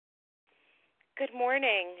Good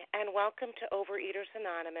morning, and welcome to Overeaters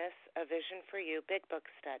Anonymous, A Vision for You Big Book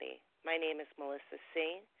Study. My name is Melissa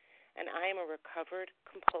C., and I am a recovered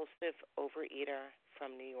compulsive overeater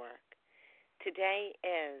from New York. Today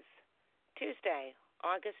is Tuesday,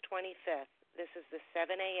 August 25th. This is the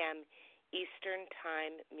 7 a.m. Eastern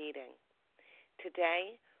Time meeting.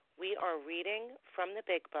 Today, we are reading from the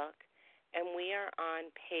Big Book, and we are on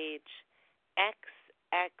page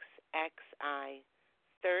xxxi,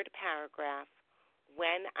 third paragraph,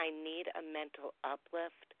 When I Need a Mental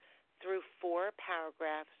Uplift, through 4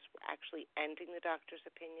 paragraphs. We're actually ending the doctor's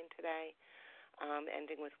opinion today,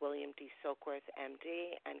 ending with William D. Silkworth,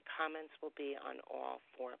 MD, and comments will be on all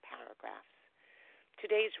 4 paragraphs.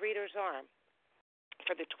 Today's readers are,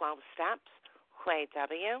 for the 12 steps, Hui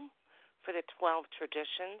W., for the 12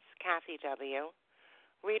 traditions, Kathy W.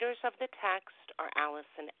 Readers of the text are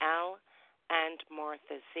Allison L. and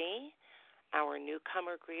Martha Z. Our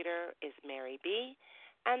newcomer greeter is Mary B.,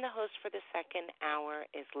 and the host for the second hour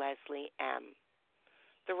is Leslie M.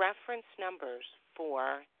 The reference numbers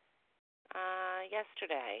for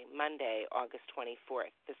yesterday, Monday, August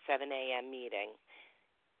 24th, the 7 a.m. meeting,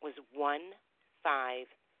 was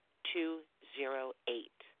 15208.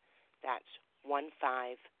 That's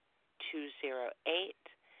 15208.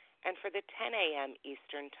 And for the 10 a.m.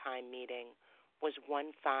 Eastern Time meeting was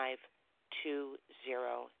 15209.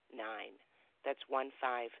 That's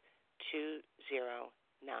 15209.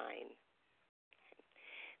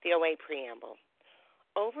 The OA Preamble.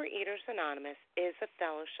 Overeaters Anonymous is a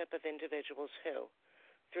fellowship of individuals who,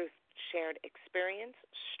 through shared experience,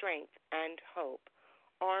 strength, and hope,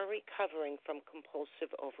 are recovering from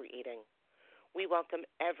compulsive overeating. We welcome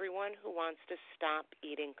everyone who wants to stop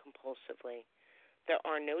eating compulsively. There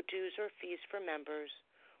are no dues or fees for members.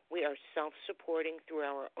 We are self-supporting through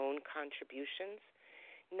our own contributions,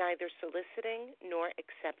 neither soliciting nor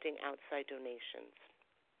accepting outside donations.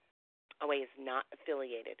 OA is not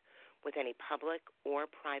affiliated with any public or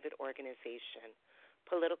private organization,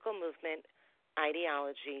 political movement,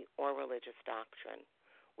 ideology, or religious doctrine.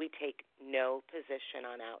 We take no position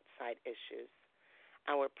on outside issues.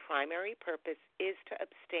 Our primary purpose is to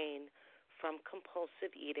abstain from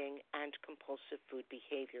compulsive eating and compulsive food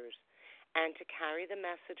behaviors, and to carry the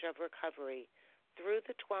message of recovery through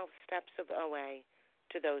the 12 steps of OA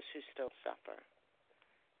to those who still suffer.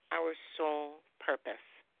 Our sole purpose.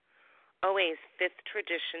 OA's 5th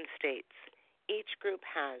tradition states, each group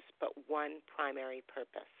has but one primary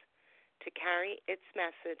purpose, to carry its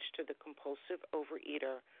message to the compulsive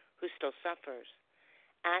overeater who still suffers.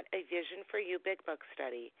 At A Vision for You Big Book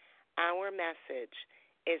Study, our message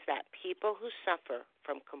is that people who suffer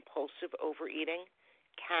from compulsive overeating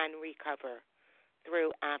can recover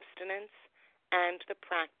through abstinence and the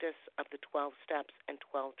practice of the 12 steps and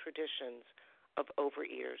 12 traditions of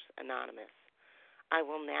Overeaters Anonymous. I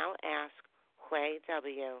will now ask Hui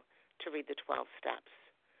W. to read the 12 steps.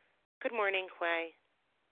 Good morning, Hui.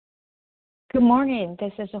 Good morning.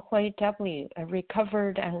 This is Hui W., a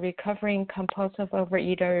recovered and recovering compulsive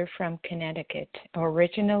overeater from Connecticut,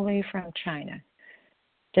 originally from China.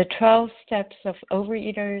 The 12 steps of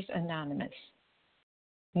Overeaters Anonymous.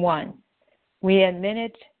 1. We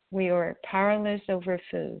admitted we were powerless over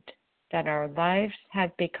food, that our lives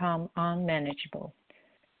had become unmanageable.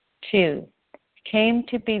 2. Came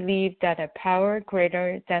to believe that a power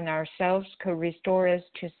greater than ourselves could restore us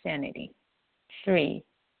to sanity. 3.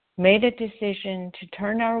 Made a decision to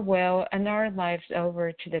turn our will and our lives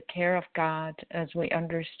over to the care of God as we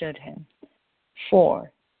understood Him.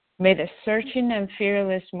 4. Made a searching and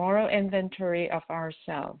fearless moral inventory of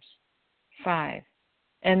ourselves. 5.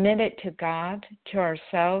 Admitted to God, to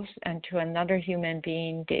ourselves, and to another human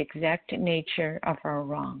being the exact nature of our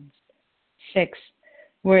wrongs. 6.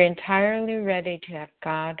 We're entirely ready to have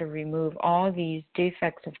God remove all these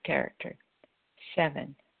defects of character.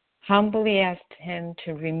 7. Humbly asked Him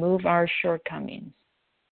to remove our shortcomings.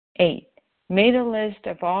 8. Made a list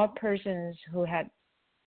of all persons we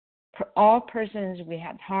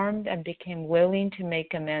had harmed and became willing to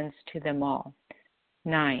make amends to them all.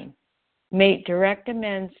 9. Made direct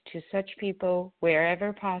amends to such people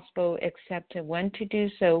wherever possible, except when to do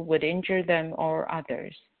so would injure them or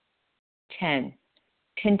others. 10.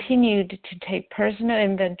 Continued to take personal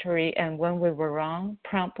inventory, and when we were wrong,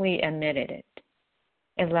 promptly admitted it.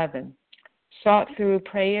 11. Sought through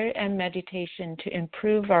prayer and meditation to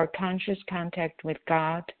improve our conscious contact with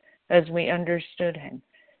God as we understood Him,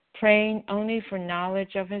 praying only for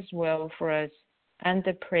knowledge of His will for us and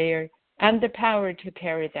the power to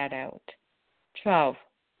carry that out. 12.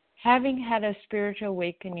 Having had a spiritual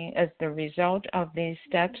awakening as the result of these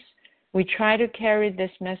steps, we try to carry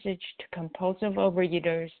this message to compulsive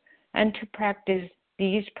overeaters and to practice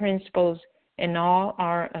these principles in all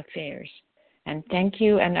our affairs. And thank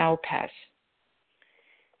you, and I'll pass.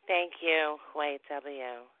 Thank you, Hui W.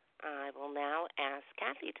 I will now ask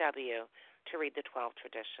Kathy W. to read the 12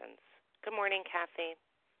 traditions. Good morning, Kathy.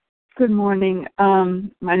 Good morning.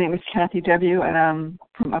 My name is Kathy W., and I'm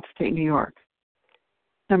from upstate New York.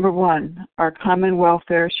 Number 1, our common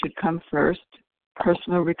welfare should come first.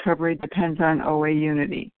 Personal recovery depends on OA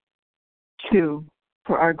unity. 2,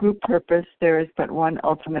 for our group purpose, there is but one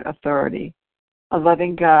ultimate authority, a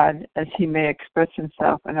loving God, as he may express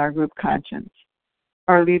himself in our group conscience.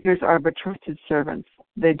 Our leaders are but trusted servants.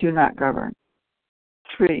 They do not govern.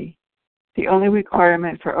 3, the only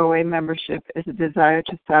requirement for OA membership is a desire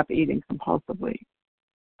to stop eating compulsively.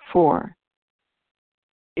 4,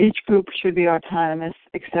 each group should be autonomous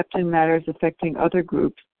except in matters affecting other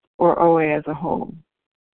groups or OA as a whole.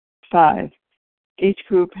 5, each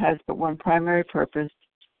group has but one primary purpose,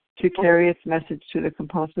 to carry its message to the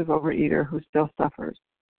compulsive overeater who still suffers.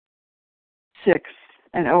 6,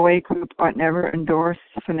 an OA group ought never endorse,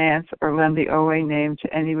 finance, or lend the OA name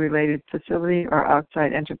to any related facility or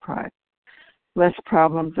outside enterprise, lest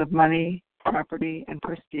problems of money, property, and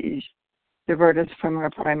prestige divert us from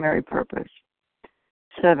our primary purpose.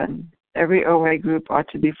 7, every OA group ought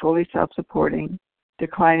to be fully self-supporting,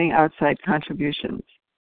 declining outside contributions.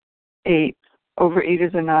 8,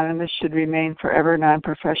 Overeaters Anonymous should remain forever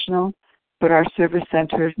non-professional, but our service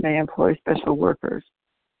centers may employ special workers.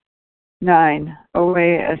 9,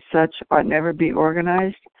 OA as such ought never be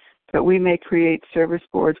organized, but we may create service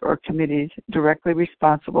boards or committees directly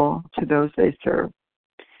responsible to those they serve.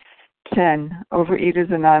 10,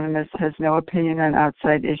 Overeaters Anonymous has no opinion on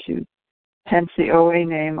outside issues. Hence, the OA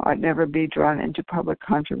name ought never be drawn into public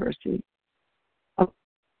controversy.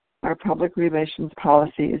 Our public relations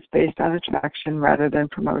policy is based on attraction rather than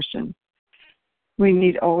promotion. We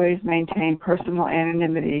need always maintain personal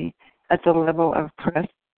anonymity at the level of press,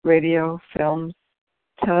 radio, films,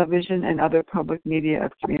 television, and other public media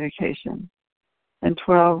of communication. And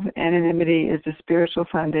 12, anonymity is the spiritual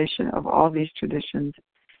foundation of all these traditions,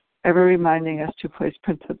 ever reminding us to place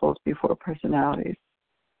principles before personalities.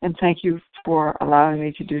 And thank you for allowing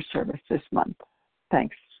me to do service this month.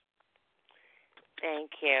 Thanks.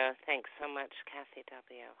 Thank you. Thanks so much, Kathy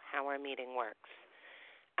W. How our meeting works.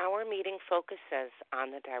 Our meeting focuses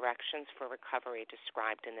on the directions for recovery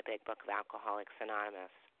described in the Big Book of Alcoholics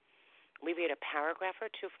Anonymous. We read a paragraph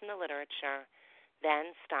or two from the literature,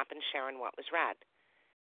 then stop and share on what was read.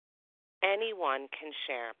 Anyone can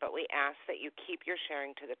share, but we ask that you keep your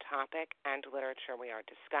sharing to the topic and literature we are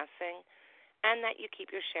discussing, and that you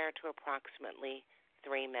keep your share to approximately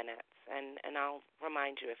 3 minutes. And I'll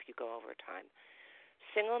remind you if you go over time.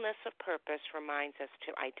 Singleness of purpose reminds us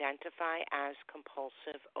to identify as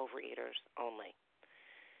compulsive overeaters only.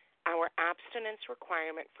 Our abstinence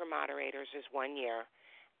requirement for moderators is 1 year,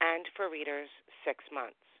 and for readers, 6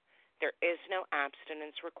 months. There is no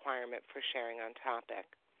abstinence requirement for sharing on topic.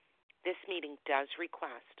 This meeting does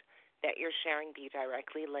request that your sharing be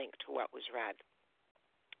directly linked to what was read.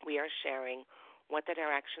 We are sharing what the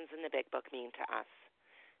directions in the Big Book mean to us.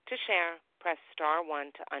 To share, press star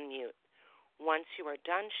 1 to unmute. Once you are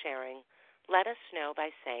done sharing, let us know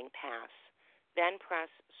by saying pass. Then press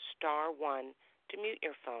star 1 to mute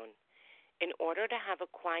your phone. In order to have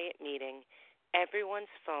a quiet meeting,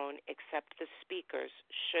 everyone's phone except the speaker's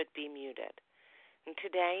should be muted. And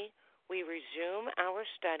today, we resume our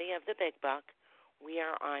study of the Big Book. We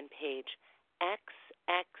are on page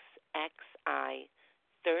xxxi,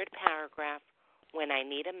 third paragraph, When I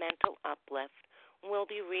Need a Mental Uplift. We'll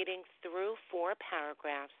be reading through 4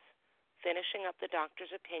 paragraphs, finishing up the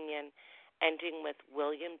doctor's opinion, ending with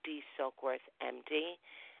William D. Silkworth, M.D.,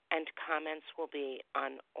 and comments will be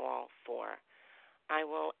on all 4. I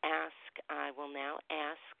will now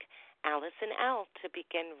ask Allison L. to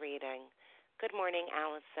begin reading. Good morning,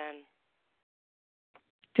 Allison.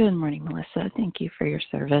 Good morning, Melissa. Thank you for your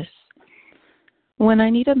service. When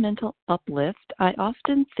I need a mental uplift, I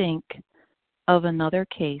often think of another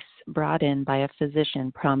case brought in by a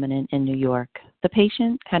physician prominent in New York. The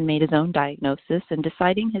patient had made his own diagnosis and,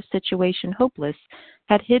 deciding his situation hopeless,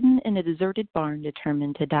 had hidden in a deserted barn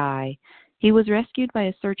determined to die. He was rescued by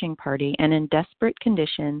a searching party and, in desperate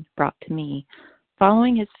condition, brought to me.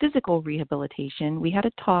 Following his physical rehabilitation, he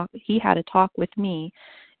had a talk with me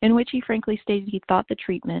in which he frankly stated he thought the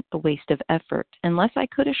treatment a waste of effort, unless I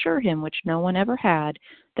could assure him, which no one ever had,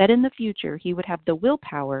 that in the future he would have the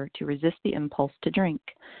willpower to resist the impulse to drink.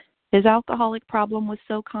 His alcoholic problem was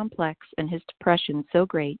so complex and his depression so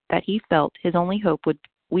great that we felt his only hope would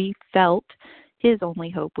his only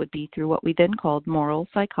hope would be through what we then called moral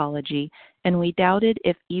psychology, and we doubted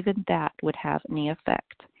if even that would have any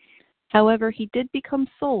effect. However, he did become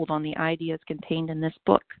sold on the ideas contained in this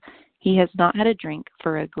book. He has not had a drink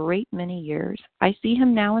for a great many years. I see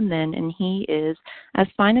him now and then, and he is as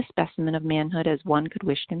fine a specimen of manhood as one could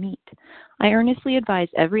wish to meet. I earnestly advise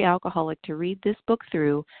every alcoholic to read this book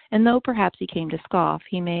through, and though perhaps he came to scoff,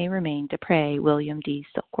 he may remain to pray. William D.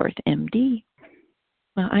 Silkworth, M.D.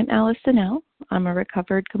 I'm Alice Sinnell. I'm a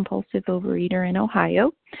recovered compulsive overeater in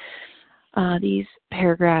Ohio. These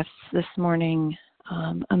paragraphs this morning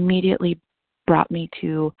immediately brought me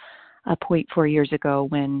to a point 4 years ago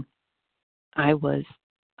when I was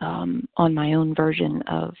on my own version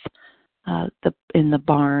of in the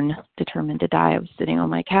barn, determined to die. I was sitting on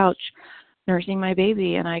my couch nursing my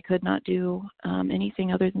baby, and I could not do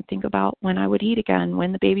anything other than think about when I would eat again,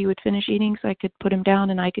 when the baby would finish eating so I could put him down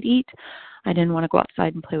and I could eat. I didn't want to go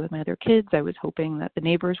outside and play with my other kids. I was hoping that the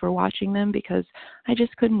neighbors were watching them because I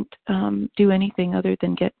just couldn't do anything other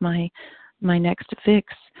than get my next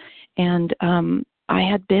fix. And I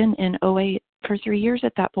had been in OA for 3 years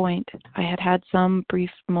at that point. I had had some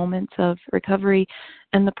brief moments of recovery,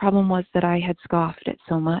 and the problem was that I had scoffed at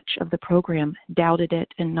so much of the program, doubted it,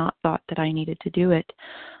 and not thought that I needed to do it.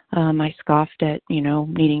 I scoffed at,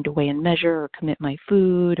 needing to weigh and measure or commit my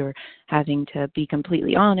food or having to be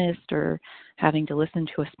completely honest or having to listen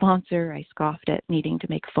to a sponsor. I scoffed at needing to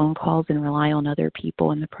make phone calls and rely on other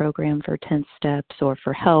people in the program for 10 steps or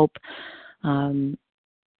for help.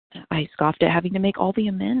 I scoffed at having to make all the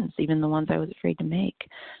amends, even the ones I was afraid to make.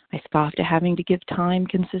 I scoffed at having to give time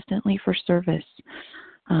consistently for service.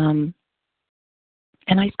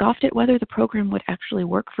 And I scoffed at whether the program would actually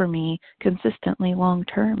work for me consistently long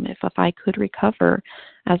term, if I could recover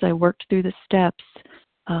as I worked through the steps.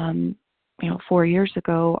 4 years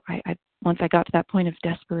ago, I once I got to that point of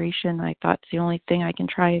desperation, I thought it's the only thing I can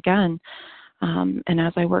try again. And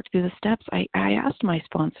as I worked through the steps, I asked my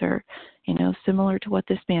sponsor, similar to what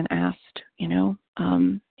this man asked,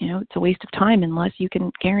 it's a waste of time unless you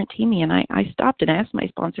can guarantee me. And I stopped and asked my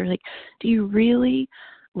sponsor, do you really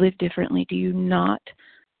live differently? Do you not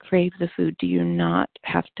crave the food? Do you not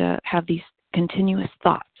have to have these continuous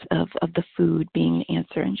thoughts of the food being an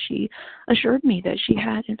answer? And she assured me that she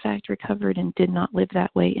had, in fact, recovered and did not live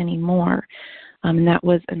that way anymore. And that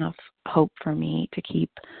was enough hope for me to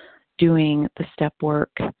keep doing the step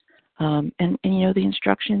work. And the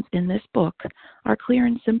instructions in this book are clear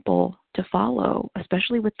and simple to follow,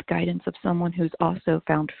 especially with the guidance of someone who's also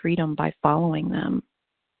found freedom by following them.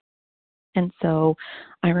 And so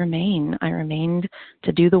I remained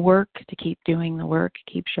to do the work, to keep doing the work,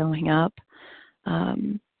 keep showing up.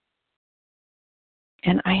 And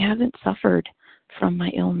I haven't suffered from my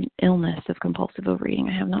illness of compulsive overeating.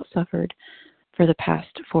 I have not suffered for the past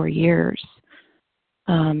 4 years.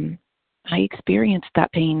 I experienced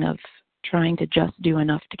that pain of trying to just do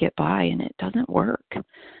enough to get by, and it doesn't work.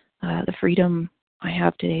 The freedom I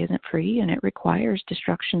have today isn't free, and it requires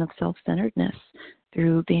destruction of self-centeredness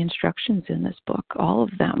through the instructions in this book, all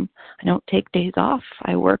of them. I don't take days off.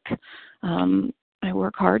 I work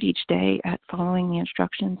hard each day at following the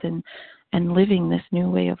instructions and living this new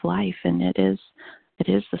way of life, and it is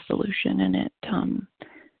the solution, and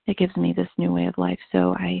it gives me this new way of life.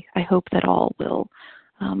 So I hope that all will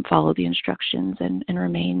follow the instructions and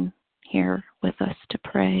remain here with us to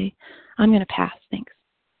pray. I'm going to pass. Thanks.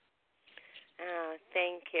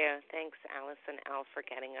 Thank you. Thanks, Allison L., for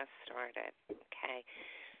getting us started. Okay.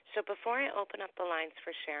 So before I open up the lines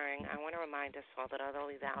for sharing, I want to remind us all that although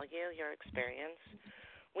we value your experience,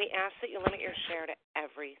 we ask that you limit your share to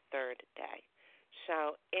every third day.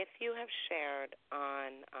 So if you have shared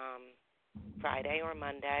on Friday or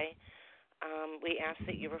Monday, we ask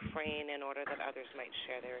that you refrain in order that others might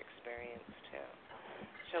share their experience too.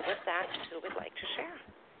 So with that, who would like to share?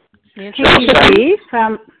 Katie G.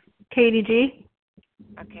 from Katie G.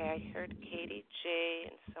 Okay, I heard Katie G.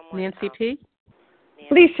 and someone Nancy else. P.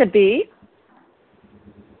 Lisa B.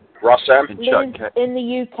 Russ M. Liz in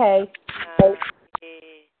the UK.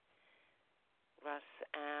 Russ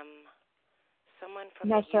M. Someone from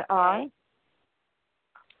Nessa the UK. R.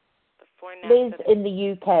 Before Nessa, Liz in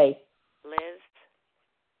the UK. Liz.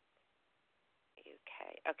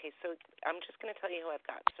 UK. Okay, so I'm just going to tell you who I've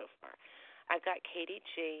got so far. I've got Katie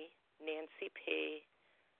G., Nancy P.,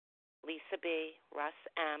 Lisa B., Russ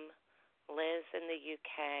M., Liz in the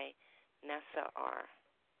UK, Nessa R.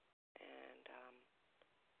 And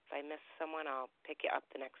if I miss someone, I'll pick you up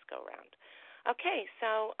the next go-round. Okay,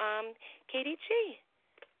 so Katie G.,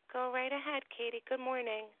 go right ahead, Katie. Good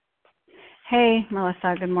morning. Hey,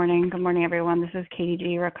 Melissa. Good morning. Good morning, everyone. This is Katie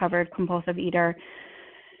G., recovered compulsive eater.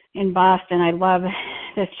 in Boston. I love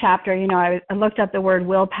this chapter. I looked up the word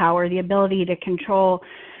willpower, the ability to control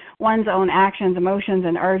one's own actions, emotions,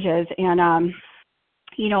 and urges. And,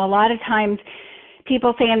 a lot of times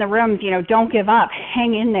people say in the rooms, don't give up,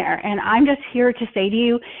 hang in there. And I'm just here to say to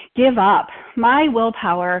you, give up. My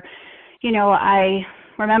willpower, I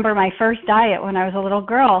remember my first diet when I was a little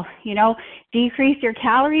girl, decrease your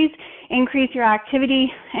calories, increase your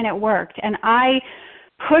activity, and it worked. And I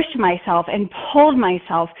pushed myself and pulled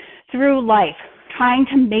myself through life, trying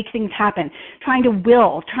to make things happen, trying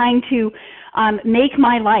to trying to make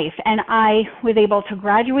my life. And I was able to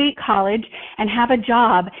graduate college and have a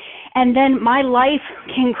job. And then my life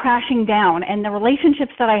came crashing down, and the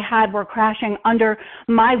relationships that I had were crashing under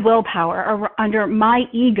my willpower, or under my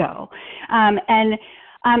ego. And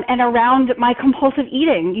around my compulsive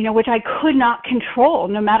eating, which I could not control,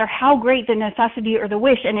 no matter how great the necessity or the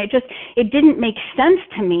wish. And it didn't make sense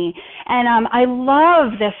to me. And I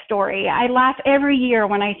love this story. I laugh every year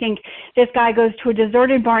when I think this guy goes to a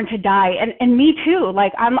deserted barn to die. And me too.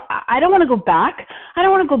 Like, I don't want to go back. I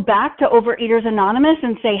don't want to go back to Overeaters Anonymous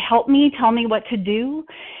and say, help me, tell me what to do.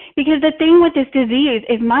 Because the thing with this disease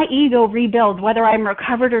is my ego rebuilds whether I'm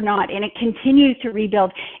recovered or not, and it continues to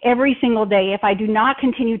rebuild every single day if I do not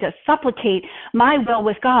continue to supplicate my will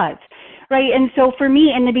with God's, right? And so for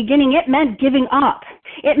me, in the beginning, it meant giving up.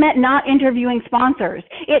 It meant not interviewing sponsors.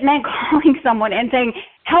 It meant calling someone and saying,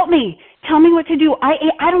 help me, tell me what to do.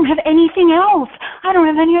 I don't have anything else. I don't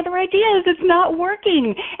have any other ideas. It's not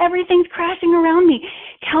working. Everything's crashing around me.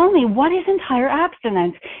 Tell me, what is entire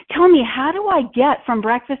abstinence? Tell me, how do I get from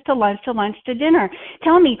breakfast to lunch to dinner?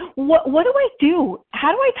 Tell me, what do I do?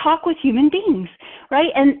 How do I talk with human beings,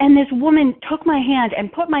 right? And this woman took my hand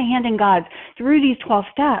and put my hand in God's through these 12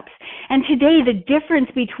 steps. And today, the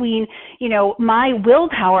difference between, my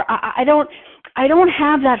willpower, I don't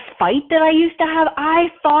have that fight that I used to have.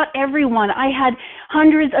 I fought everyone. I had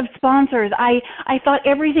hundreds of sponsors. I thought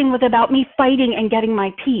everything was about me fighting and getting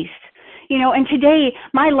my peace. And today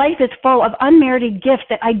my life is full of unmerited gifts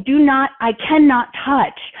that I cannot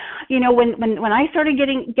touch. When I started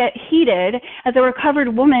get heated as a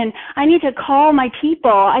recovered woman, I need to call my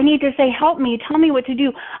people. I need to say, help me, tell me what to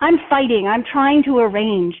do. I'm fighting. I'm trying to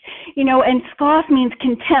arrange. And scoff means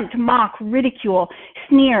contempt, mock, ridicule,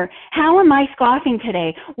 sneer. How am I scoffing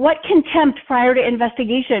today? What contempt prior to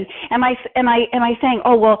investigation? Am I saying,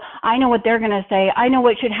 oh, well, I know what they're going to say. I know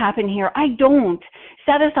what should happen here. I don't.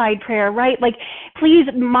 Set aside prayer, right? Like, please,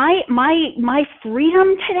 my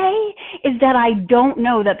freedom today is that I don't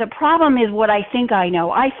know, that the problem is what I think I know.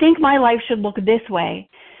 I think my life should look this way.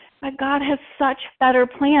 But God has such better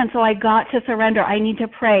plans, so I got to surrender. I need to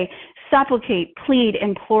pray, supplicate, plead,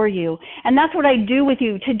 implore you. And that's what I do with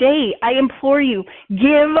you. Today, I implore you,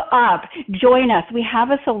 give up, join us. We have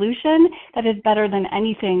a solution that is better than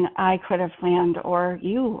anything I could have planned, or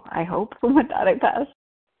you, I hope. With that, I pass.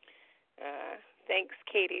 Thanks,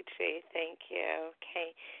 Katie G. Thank you.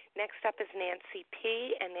 Okay. Next up is Nancy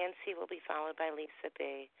P., and Nancy will be followed by Lisa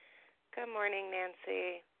B. Good morning,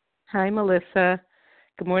 Nancy. Hi, Melissa.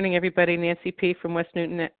 Good morning, everybody. Nancy P. from West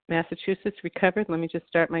Newton, Massachusetts, recovered. Let me just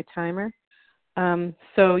start my timer. I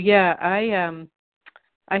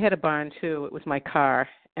had a barn, too. It was my car.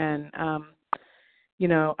 And, I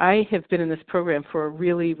have been in this program for a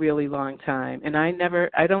really, really long time. And I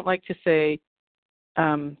don't like to say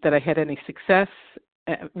that I had any success.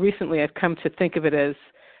 Recently, I've come to think of it as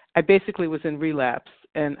I basically was in relapse.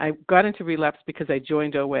 And I got into relapse because I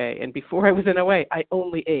joined OA. And before I was in OA, I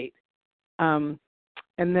only ate. And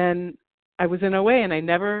then I was in OA and I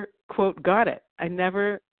never, quote, got it. I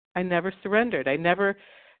never surrendered. I never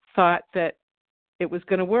thought that it was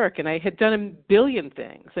going to work. And I had done a billion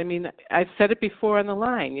things. I mean, I've said it before on the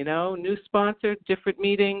line, new sponsor, different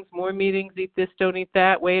meetings, more meetings, eat this, don't eat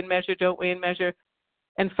that, weigh and measure, don't weigh and measure.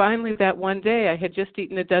 And finally, that one day, I had just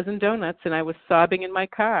eaten a dozen donuts and I was sobbing in my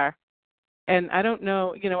car. And I don't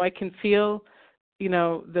know, I can feel,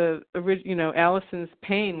 Allison's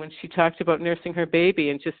pain when she talked about nursing her baby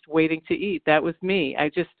and just waiting to eat. That was me.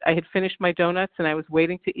 I had finished my donuts and I was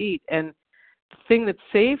waiting to eat. And the thing that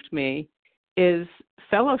saved me is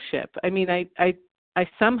fellowship. I mean, I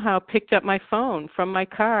somehow picked up my phone from my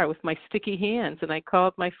car with my sticky hands and I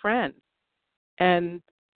called my friend. And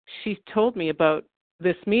she told me about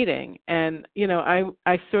this meeting. And,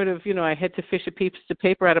 I sort of, I had to fish a piece of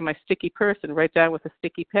paper out of my sticky purse and write down with a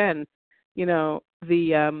sticky pen, the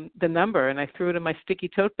number. And I threw it in my sticky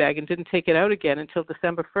tote bag and didn't take it out again until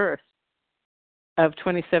December 1st of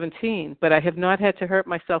 2017. But I have not had to hurt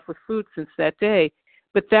myself with food since that day.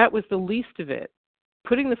 But that was the least of it.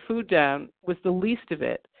 Putting the food down was the least of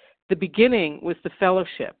it. The beginning was the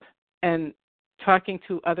fellowship. And talking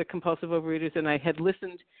to other compulsive overeaters, and I had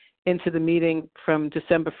listened into the meeting from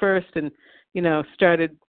December 1st, and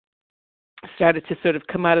started to sort of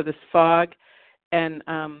come out of this fog, and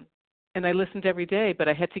I listened every day, but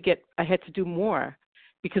I had to do more,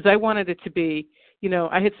 because I wanted it to be,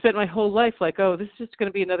 I had spent my whole life like, oh, this is just going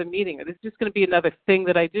to be another meeting, or this is just going to be another thing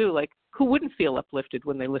that I do. Like, who wouldn't feel uplifted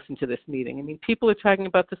when they listen to this meeting? I mean, people are talking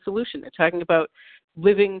about the solution. They're talking about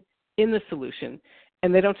living in the solution,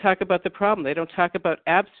 and they don't talk about the problem. They don't talk about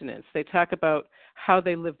abstinence. They talk about how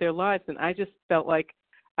they live their lives, and I just felt like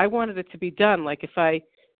I wanted it to be done. Like, if I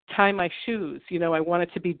tie my shoes, I want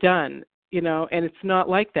it to be done, and it's not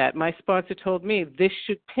like that. My sponsor told me this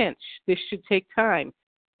should pinch, this should take time.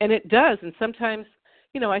 And it does. And sometimes,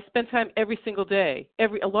 I spend time every single day,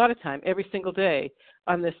 a lot of time every single day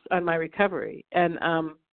on my recovery. And,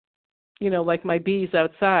 like my bees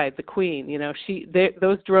outside, the queen,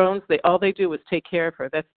 those drones, all they do is take care of her.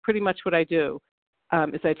 That's pretty much what I do,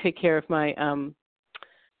 is I take care of my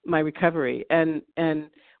recovery. And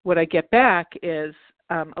what I get back is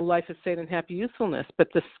a life of sane and happy usefulness. But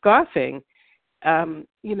the scoffing, and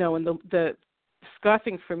the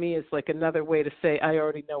scoffing for me is like another way to say I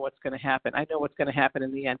already know what's going to happen. I know what's going to happen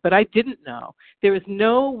in the end. But I didn't know. There is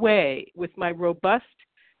no way with my robust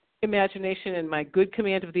imagination and my good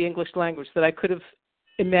command of the English language that I could have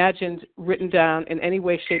imagined, written down in any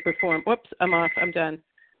way, shape, or form. Whoops, I'm off. I'm done.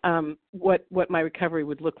 What my recovery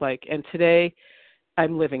would look like. And today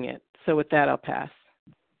I'm living it. So with that, I'll pass.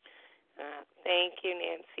 Thank you,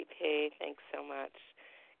 Nancy P. Thanks so much.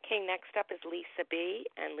 Okay, next up is Lisa B.,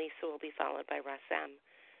 and Lisa will be followed by Russ M.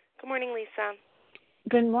 Good morning, Lisa.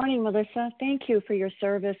 Good morning, Melissa. Thank you for your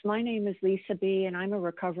service. My name is Lisa B., and I'm a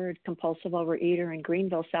recovered compulsive overeater in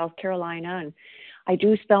Greenville, South Carolina, and I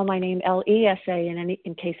do spell my name Lesa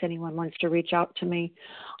in case anyone wants to reach out to me.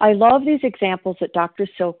 I love these examples that Dr.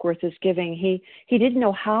 Silkworth is giving. He didn't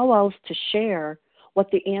know how else to share what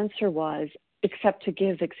the answer was except to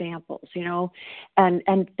give examples,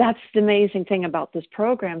 and that's the amazing thing about this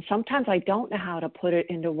program. Sometimes I don't know how to put it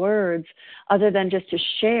into words other than just to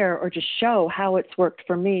share or to show how it's worked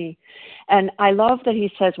for me. And I love that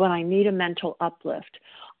he says, when I need a mental uplift.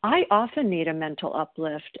 I often need a mental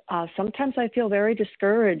uplift. Sometimes I feel very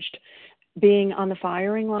discouraged being on the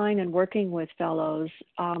firing line and working with fellows.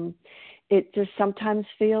 It just sometimes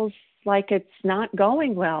feels like it's not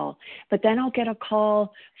going well. But then I'll get a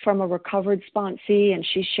call from a recovered sponsee, and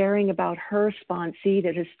she's sharing about her sponsee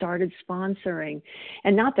that has started sponsoring.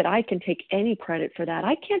 And not that I can take any credit for that.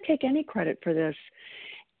 I can't take any credit for this.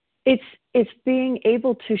 It's being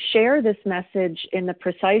able to share this message in the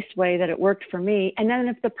precise way that it worked for me. And then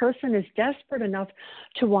if the person is desperate enough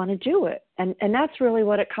to want to do it, and that's really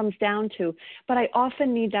what it comes down to. But I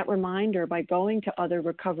often need that reminder by going to other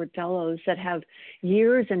recovered fellows that have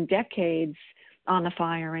years and decades on the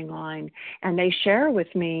firing line. And they share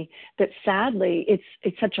with me that sadly,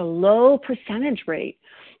 it's such a low percentage rate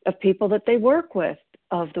of people that they work with,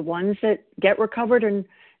 of the ones that get recovered and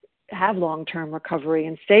have long-term recovery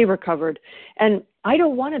and stay recovered. And I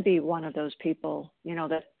don't want to be one of those people,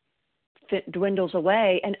 that dwindles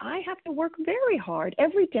away. And I have to work very hard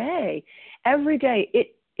every day. Every day.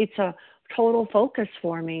 It's a total focus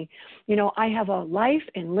for me. I have a life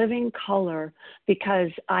in living color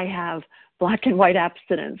because I have black and white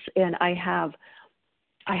abstinence, and I have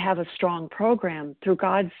a strong program through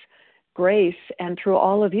God's grace and through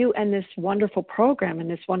all of you and this wonderful program and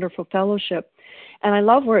this wonderful fellowship. And I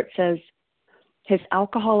love where it says his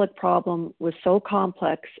alcoholic problem was so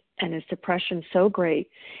complex and his depression so great.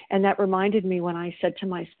 And that reminded me when I said to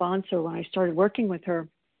my sponsor, when I started working with her,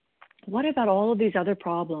 what about all of these other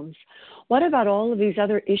problems? What about all of these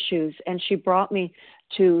other issues? And she brought me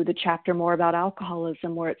to the chapter more about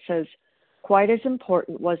alcoholism, where it says, quite as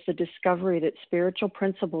important was the discovery that spiritual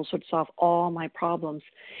principles would solve all my problems.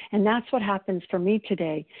 And that's what happens for me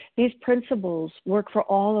today. These principles work for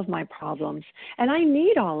all of my problems. And I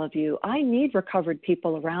need all of you. I need recovered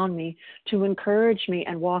people around me to encourage me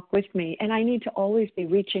and walk with me. And I need to always be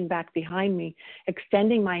reaching back behind me,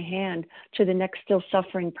 extending my hand to the next still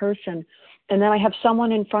suffering person. And then I have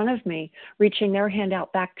someone in front of me reaching their hand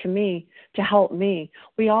out back to me to help me.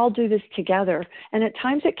 We all do this together. And at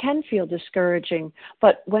times it can feel discouraging.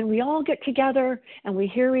 But when we all get together and we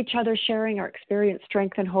hear each other sharing our experience,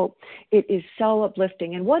 strength, and hope, it is so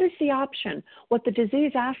uplifting. And what is the option? What the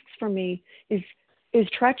disease asks for me is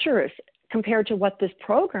treacherous compared to what this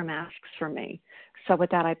program asks for me. So with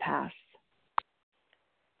that, I pass.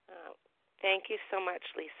 Thank you so much,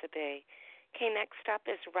 Lisa B. Okay, next up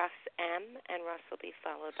is Russ M., and Russ will be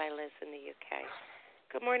followed by Liz in the UK.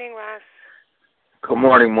 Good morning, Russ. Good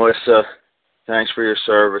morning, Melissa. Thanks for your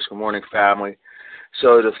service. Good morning, family.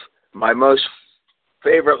 So my most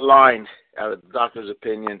favorite line out of the doctor's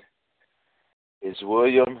opinion is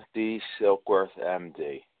William D. Silkworth,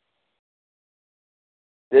 M.D.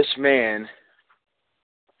 This man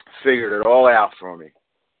figured it all out for me.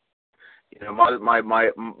 You know,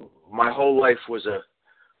 my whole life was a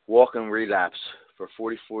walking relapse for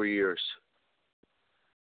 44 years.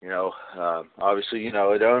 You know, obviously, you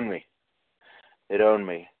know, it owned me. It owned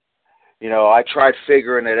me. You know, I tried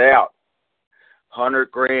figuring it out.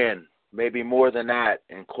 $100,000, maybe more than that,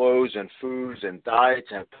 in clothes and foods and diets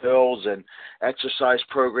and pills and exercise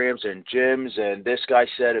programs and gyms. And this guy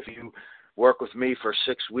said, if you work with me for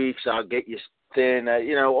 6 weeks, I'll get you thin.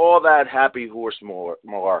 You know, all that happy horse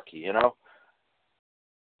malarkey, you know.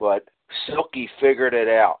 But Silky figured it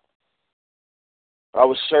out. I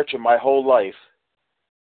was searching my whole life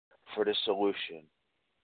for the solution.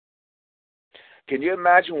 Can you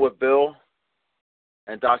imagine what Bill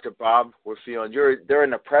and Dr. Bob were feeling? They're in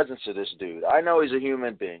the presence of this dude. I know he's a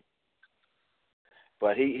human being,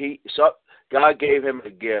 but God gave him a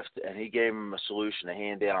gift, and he gave him a solution to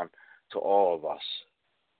hand down to all of us.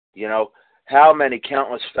 You know, how many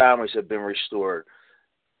countless families have been restored,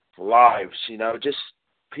 lives, you know, just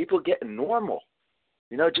people getting normal,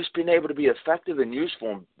 you know, just being able to be effective and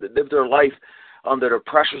useful and live their life under the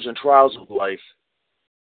pressures and trials of life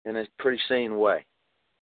in a pretty sane way.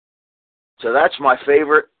 So that's my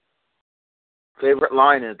favorite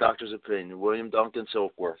line in the doctor's opinion, William Duncan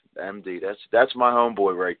Silkworth, MD. That's my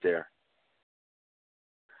homeboy right there.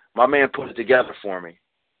 My man put it together for me,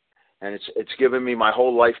 and it's given me my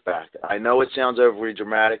whole life back. I know it sounds overly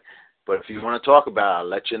dramatic, but if you want to talk about it, I'll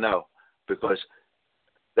let you know, because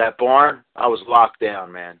that barn, I was locked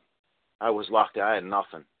down, man. I was locked down. I had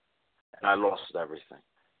nothing, and I lost everything.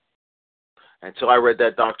 Until I read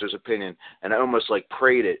that doctor's opinion, and I almost like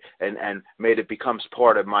prayed it and made it becomes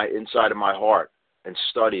part of my inside of my heart and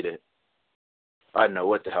studied it. I didn't know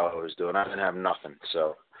what the hell I was doing. I didn't have nothing.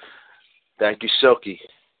 So thank you, Silky.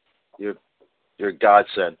 You're a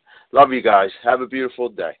godsend. Love you guys. Have a beautiful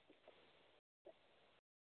day.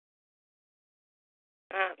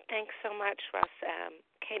 Thanks so much, Russ.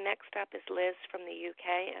 Okay, next up is Liz from the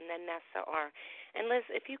UK, and then Nessa R. And Liz,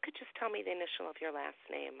 if you could just tell me the initial of your last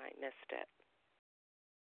name, I missed it.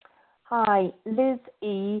 Hi, Liz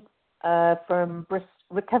E. From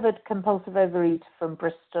recovered compulsive overeater from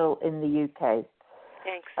Bristol in the UK.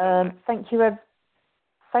 Thanks so much.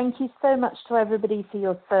 Thank you so much to everybody for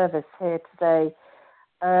your service here today.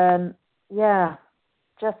 I've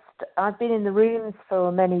been in the rooms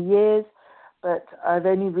for many years, but I've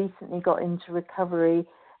only recently got into recovery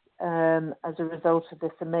as a result of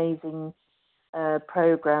this amazing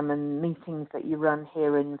program and meetings that you run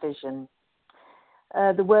here in Vision.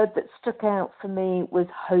 The word that stuck out for me was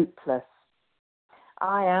hopeless.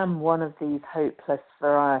 I am one of these hopeless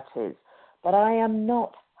varieties, but I am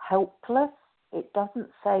not helpless. It doesn't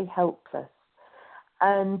say helpless.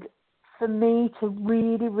 And for me to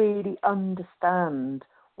really, really understand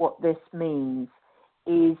what this means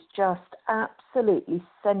is just absolutely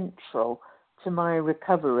central to my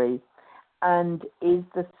recovery, and is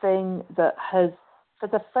the thing that has, for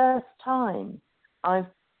the first time, I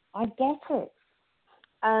get it.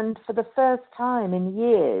 And for the first time in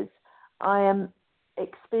years, I am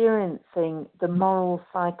experiencing the moral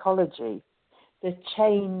psychology, the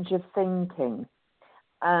change of thinking,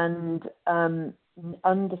 and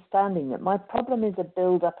understanding that my problem is a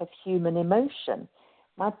build-up of human emotion.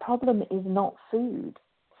 My problem is not food.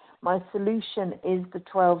 My solution is the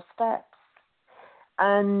 12 steps.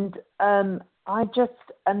 And then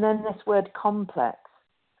this word complex.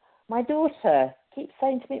 My daughter keeps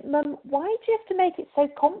saying to me, Mum, why do you have to make it so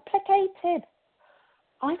complicated?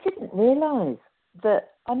 I didn't realise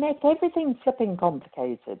that I make everything flipping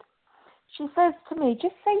complicated. She says to me,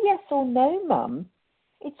 just say yes or no, Mum.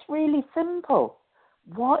 It's really simple.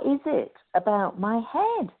 What is it about my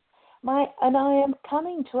head? And I am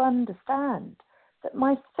coming to understand that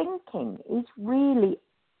my thinking is really,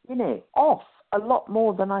 off a lot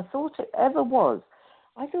more than I thought it ever was.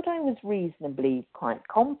 I thought I was reasonably quite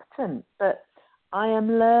competent, but I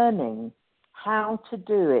am learning how to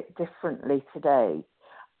do it differently today.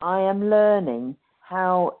 I am learning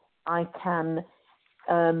how I can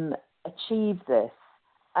achieve this,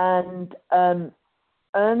 and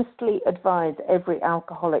earnestly advise every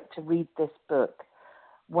alcoholic to read this book.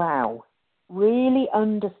 Wow, really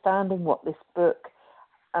understanding what this book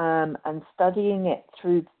and studying it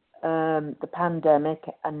through the pandemic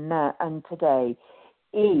and today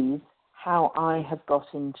is how I have got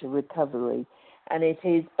into recovery. And it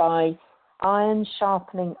is by iron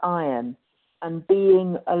sharpening iron. and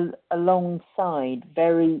being alongside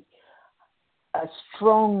a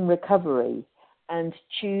strong recovery and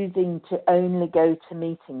choosing to only go to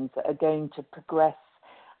meetings that are going to progress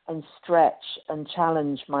and stretch and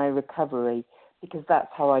challenge my recovery, because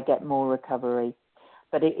that's how I get more recovery.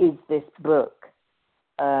 But it is this book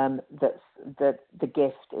that the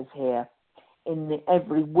gift is here. In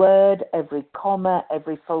every word, every comma,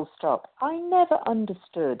 every full stop. I never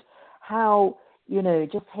understood how,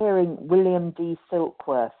 just hearing William D.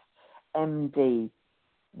 Silkworth, MD,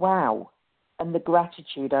 wow, and the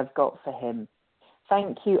gratitude I've got for him.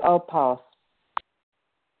 Thank you. I'll pass.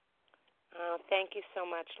 Oh, thank you so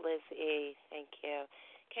much, Liz E. Thank you.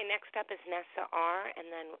 Okay, next up is Nessa R., and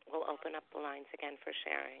then we'll open up the lines again for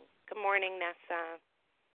sharing. Good morning, Nessa.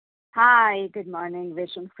 Hi, good morning.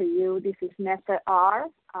 Vision for you. This is Nessa R.,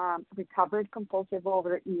 recovered compulsive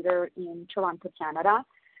overeater in Toronto, Canada.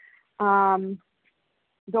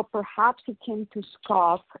 Though perhaps he came to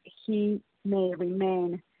scoff, he may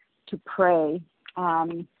remain to pray.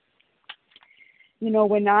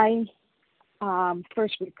 When I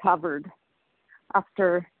first recovered,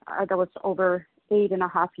 after that was over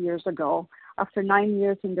 8.5 years ago, after 9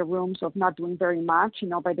 years in the rooms of not doing very much,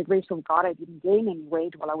 by the grace of God, I didn't gain any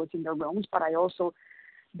weight while I was in the rooms, but I also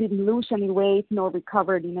didn't lose any weight nor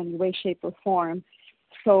recovered in any way, shape, or form.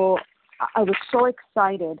 So I was so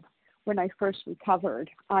excited when I first recovered.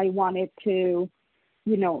 I wanted to,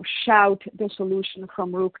 shout the solution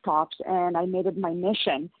from rooftops, and I made it my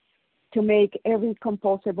mission to make every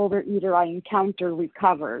compulsive overeater I encounter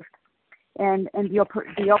recover. And the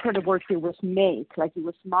operative word here was make, like it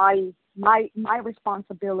was my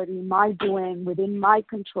responsibility, my doing, within my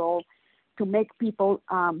control, to make people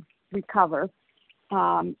recover.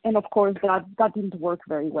 And of course, that didn't work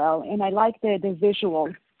very well. And I like the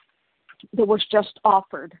visual that was just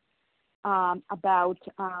offered about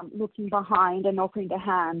looking behind and offering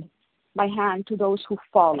my hand to those who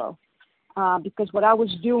follow. Because what I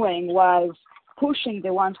was doing was pushing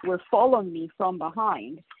the ones who were following me from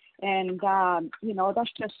behind. And,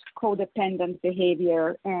 that's just codependent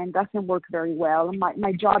behavior and doesn't work very well.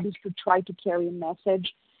 My job is to try to carry a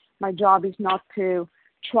message. My job is not to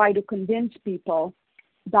try to convince people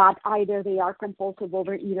that either they are compulsive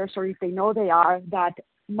overeaters or if they know they are, that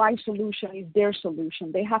my solution is their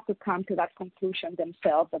solution. They have to come to that conclusion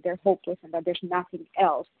themselves, that they're hopeless and that there's nothing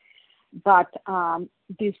else but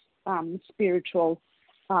this spiritual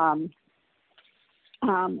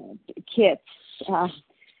kits.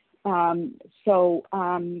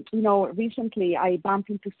 Recently I bumped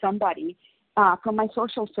into somebody from my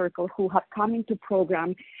social circle who had come into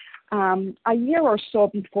program a year or so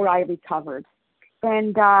before I recovered.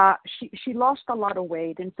 And she lost a lot of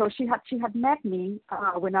weight. And so she had met me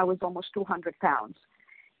when I was almost 200 pounds.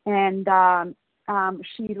 And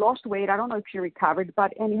she lost weight. I don't know if she recovered,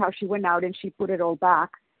 but anyhow, she went out and she put it all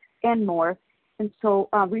back and more. And so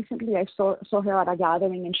recently I saw her at a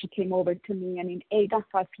gathering, and she came over to me, and in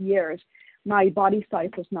 8.5 years, my body size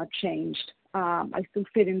has not changed. I still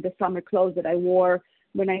fit in the summer clothes that I wore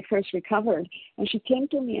when I first recovered. And she came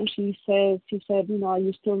to me and she said, are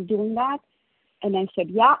you still doing that? And I said,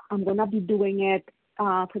 yeah, I'm going to be doing it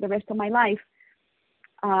for the rest of my life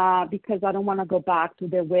because I don't want to go back to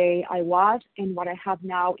the way I was. And what I have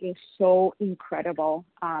now is so incredible.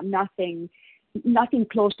 Nothing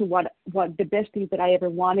close to what the best thing that I ever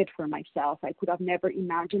wanted for myself. I could have never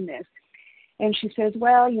imagined this. And she says,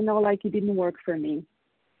 well, it didn't work for me.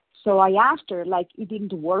 So I asked her, it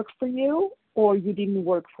didn't work for you or you didn't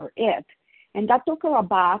work for it? And that took her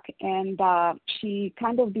aback, and she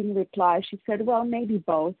kind of didn't reply. She said, well, maybe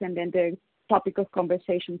both. And then the topic of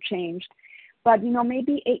conversation changed. But,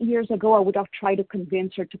 maybe 8 years ago, I would have tried to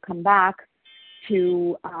convince her to come back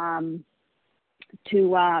to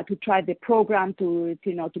try the program, to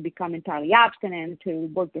become entirely abstinent, to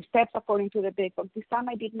work the steps according to the big book. This time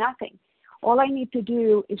I did nothing. All I need to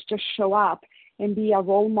do is just show up and be a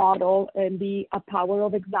role model and be a power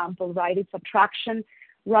of example, right? It's attraction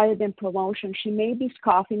rather than promotion. She may be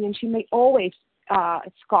scoffing, and she may always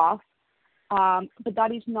scoff, but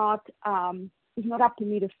that is not up to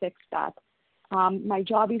me to fix that. My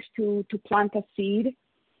job is to plant a seed,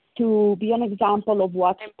 to be an example of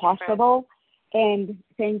what's possible, and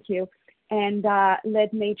thank you, and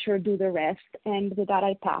let nature do the rest. And with that,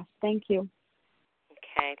 I pass. Thank you.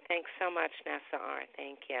 Okay, thanks so much, Nessa R.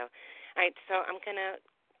 Thank you. All right, so I'm going to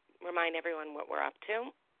remind everyone what we're up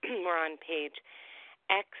to. We're on page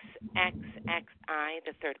xxxi,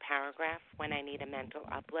 the third paragraph, When I Need a Mental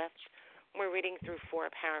Uplift. We're reading through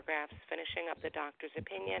 4 paragraphs, finishing up the doctor's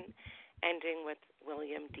opinion, ending with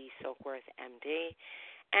William D. Silkworth, MD.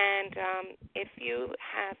 And if you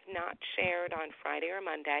have not shared on Friday or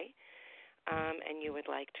Monday, and you would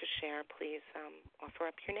like to share, please offer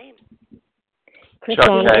up your name.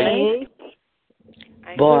 Chuck K.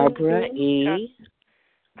 Barbara E. Chuck.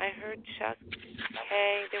 I heard Chuck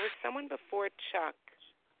K. There was someone before Chuck.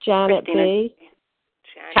 Janet B.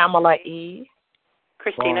 Janet Kamala B. E.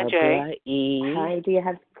 Christina Barbara J. E. Hi, do you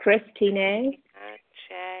have Christina?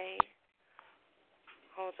 J.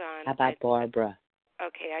 Hold on. How about Barbara?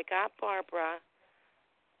 Okay, I got Barbara.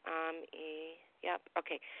 E. Yep.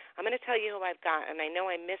 Okay. I'm going to tell you who I've got, and I know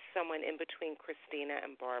I missed someone in between Christina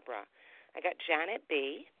and Barbara. I got Janet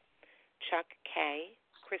B., Chuck K.,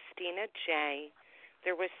 Christina J.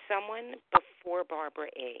 There was someone before Barbara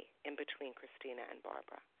E. in between Christina and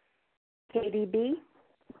Barbara. Katie B.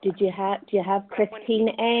 Do you have Christine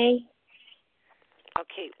A?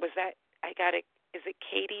 Okay. Was that? I got it. Is it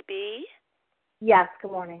Katie B? Yes.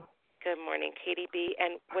 Good morning. Good morning, Katie B.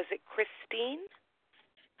 And was it Christine?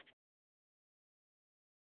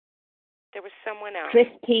 There was someone else.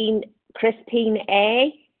 Christine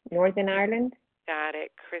A, Northern Ireland. Got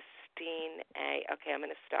it. Christine A. Okay, I'm going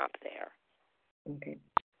to stop there. Okay.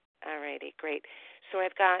 All righty, great. So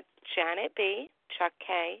I've got Janet B., Chuck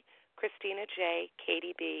K., Christina J.,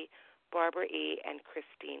 Katie B., Barbara E., and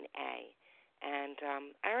Christine A. And,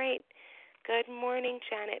 all right. Good morning,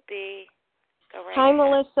 Janet B. Go right Hi, ahead.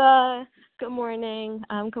 Melissa. Good morning.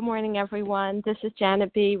 Good morning, everyone. This is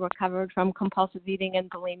Janet B., recovered from compulsive eating and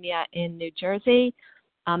bulimia in New Jersey.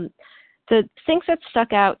 The things that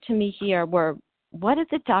stuck out to me here were, what did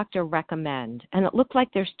the doctor recommend? And it looked like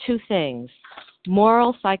there's two things,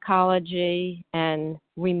 moral psychology and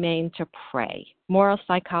remain to pray, moral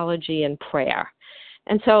psychology and prayer.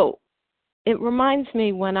 And so it reminds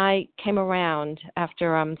me when I came around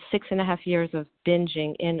after 6.5 years of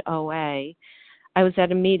binging in OA, I was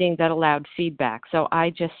at a meeting that allowed feedback. So I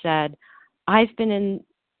just said, I've been in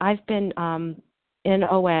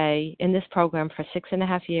OA in this program for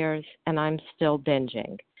 6.5 years, and I'm still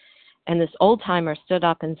binging. And this old timer stood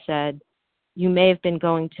up and said, you may have been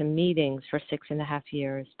going to meetings for 6.5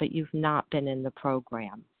 years, but you've not been in the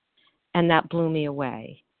program. And that blew me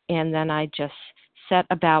away. And then I just set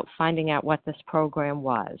about finding out what this program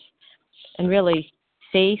was. And really,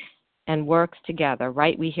 faith and works together,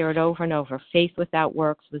 right? We hear it over and over. Faith without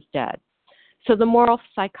works was dead. So the moral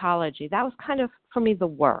psychology, that was kind of, for me, the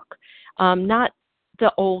work. Not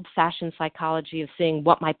the old-fashioned psychology of seeing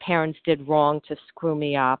what my parents did wrong to screw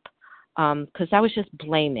me up, because that was just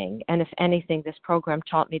blaming. And if anything, this program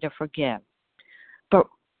taught me to forgive. But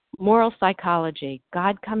moral psychology,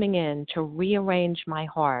 God coming in to rearrange my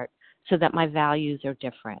heart so that my values are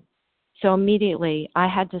different. So immediately, I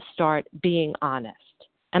had to start being honest.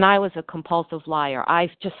 And I was a compulsive liar. I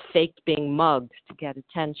just faked being mugged to get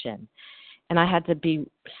attention. And I had to be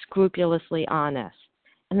scrupulously honest.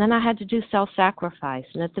 And then I had to do self-sacrifice.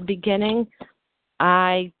 And at the beginning,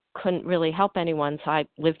 I couldn't really help anyone. So I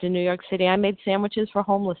lived in New York City. I made sandwiches for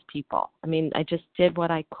homeless people. I mean, I just did what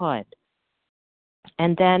I could.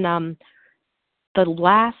 And then the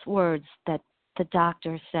last words that the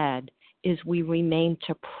doctor said is, we remain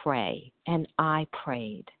to pray. And I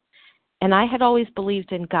prayed. And I had always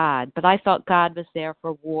believed in God, but I thought God was there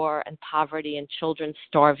for war and poverty and children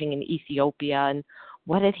starving in Ethiopia. And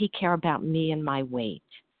what did he care about me and my weight?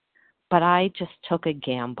 But I just took a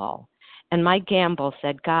gamble. And my gamble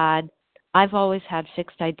said, God, I've always had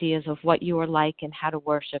fixed ideas of what you are like and how to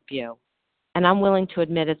worship you. And I'm willing to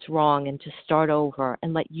admit it's wrong and to start over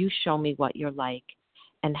and let you show me what you're like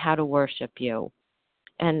and how to worship you.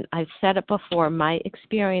 And I've said it before, my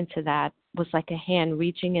experience of that was like a hand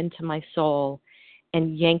reaching into my soul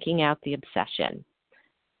and yanking out the obsession.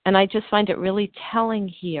 And I just find it really telling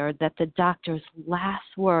here that the doctor's last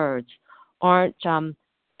words aren't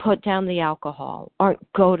put down the alcohol,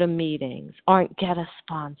 aren't go to meetings, aren't get a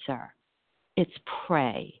sponsor. It's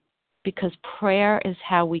pray. Because prayer is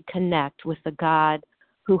how we connect with the God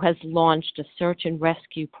who has launched a search and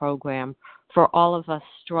rescue program for all of us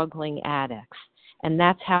struggling addicts. And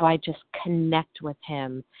that's how I just connect with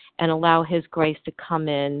him and allow his grace to come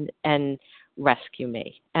in and rescue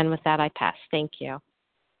me. And with that, I pass. Thank you.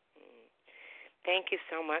 Thank you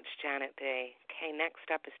so much, Janet B. Okay,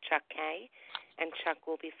 next up is Chuck K., and Chuck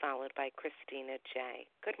will be followed by Christina J.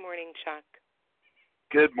 Good morning, Chuck.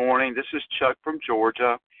 Good morning. This is Chuck from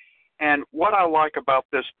Georgia. And what I like about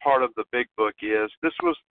this part of the big book is this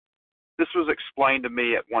was explained to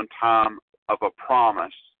me at one time of a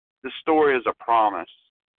promise. The story is a promise.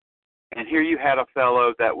 And here you had a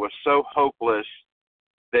fellow that was so hopeless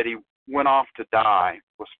that he went off to die,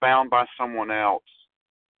 was found by someone else,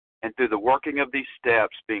 And through the working of these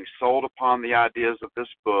steps, being sold upon the ideas of this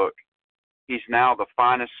book, he's now the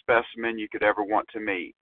finest specimen you could ever want to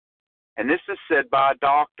meet. And this is said by a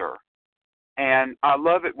doctor. And I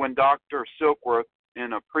love it when Dr. Silkworth,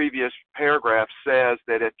 in a previous paragraph, says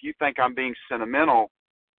that if you think I'm being sentimental,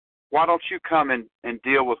 why don't you come and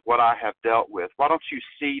deal with what I have dealt with? Why don't you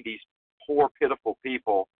see these poor, pitiful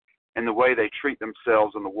people and the way they treat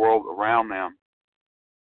themselves and the world around them?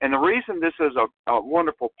 And the reason this is a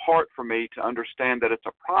wonderful part for me to understand that it's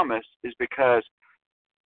a promise is because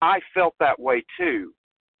I felt that way too.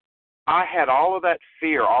 I had all of that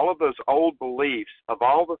fear, all of those old beliefs of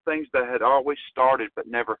all the things that had always started but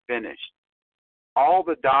never finished, all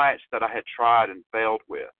the diets that I had tried and failed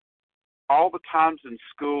with, all the times in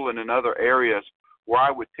school and in other areas where I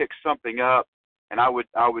would pick something up and I would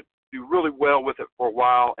do really well with it for a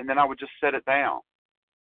while, and then I would just set it down.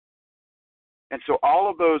 And so all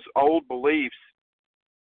of those old beliefs,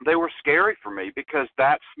 they were scary for me because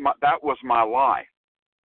that was my life.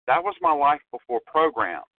 That was my life before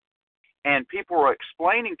program. And people were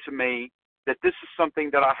explaining to me that this is something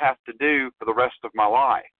that I have to do for the rest of my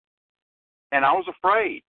life. And I was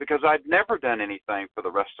afraid because I'd never done anything for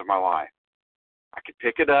the rest of my life. I could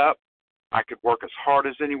pick it up. I could work as hard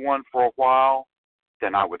as anyone for a while.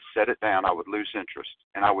 Then I would set it down. I would lose interest,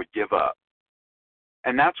 and I would give up.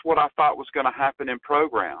 And that's what I thought was going to happen in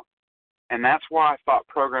program. And that's why I thought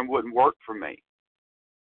program wouldn't work for me.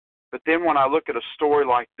 But then when I look at a story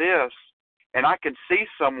like this, and I can see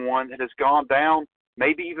someone that has gone down,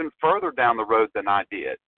 maybe even further down the road than I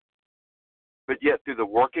did, but yet through the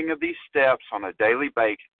working of these steps on a daily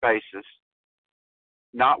basis,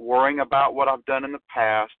 not worrying about what I've done in the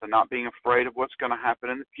past and not being afraid of what's going to happen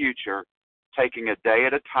in the future, taking a day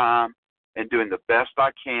at a time and doing the best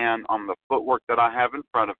I can on the footwork that I have in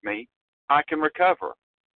front of me, I can recover.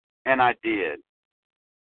 And I did.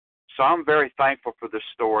 So I'm very thankful for this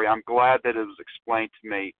story. I'm glad that it was explained to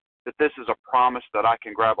me that this is a promise that I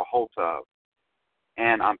can grab a hold of.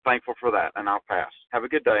 And I'm thankful for that, and I'll pass. Have a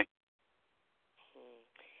good day.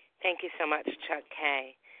 Thank you so much, Chuck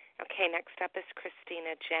K. Okay, next up is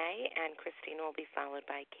Christina J., and Christina will be followed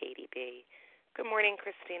by Katie B. Good morning,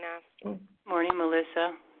 Christina. Morning,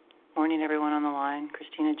 Melissa. Morning, everyone on the line.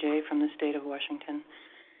 Christina J. from the state of Washington.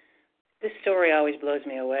 This story always blows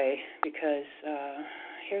me away because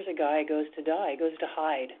here's a guy goes to die, goes to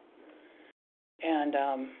hide.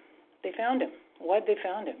 And they found him. Why'd they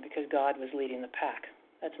found him? Because God was leading the pack.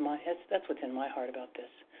 That's what's in my heart about this.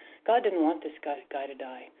 God didn't want this guy to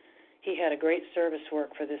die. He had a great service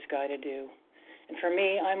work for this guy to do. And for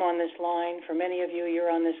me, I'm on this line. For many of you, you're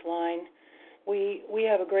on this line. We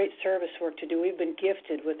have a great service work to do. We've been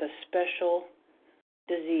gifted with a special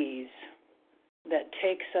disease that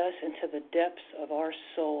takes us into the depths of our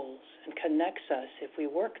souls and connects us, if we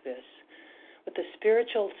work this, with the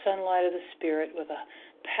spiritual sunlight of the Spirit, with a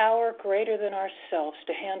power greater than ourselves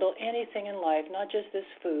to handle anything in life, not just this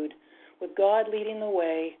food. With God leading the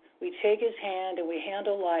way, we take His hand and we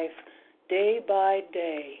handle life day by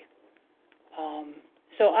day.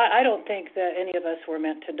 So I don't think that any of us were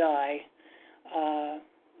meant to die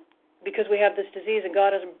because we have this disease, and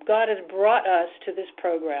God has brought us to this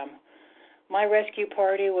program. My rescue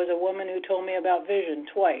party was a woman who told me about vision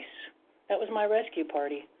twice. That was my rescue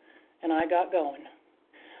party, and I got going.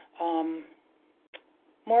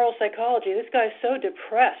 Moral psychology, this guy's so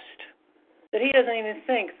depressed that he doesn't even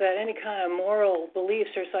think that any kind of moral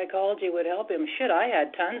beliefs or psychology would help him. Shit, I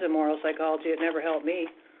had tons of moral psychology. It never helped me,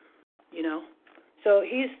 you know. So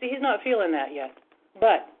he's not feeling that yet.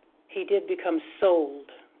 But he did become sold.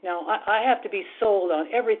 Now, I have to be sold on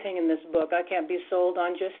everything in this book. I can't be sold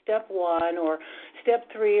on just step 1 or step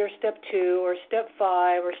 3 or step 2 or step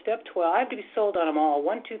 5 or step 12. I have to be sold on them all.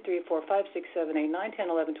 1, 2, 3, 4, 5, 6, 7, 8, 9, 10,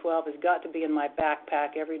 11, 12 has got to be in my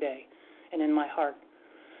backpack every day and in my heart.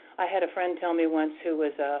 I had a friend tell me once who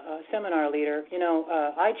was a seminar leader,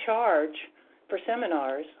 I charge for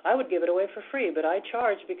seminars. I would give it away for free, but I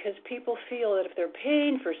charge because people feel that if they're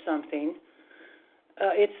paying for something,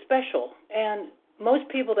 it's special. And most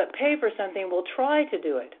people that pay for something will try to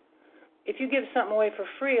do it. If you give something away for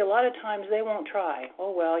free, a lot of times they won't try.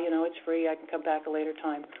 Oh, well, it's free. I can come back a later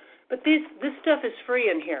time. But this stuff is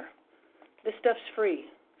free in here. This stuff's free.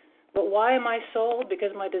 But why am I sold?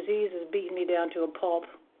 Because my disease is beating me down to a pulp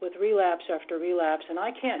with relapse after relapse, and I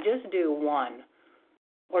can't just do 1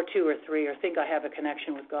 or 2 or 3 or think I have a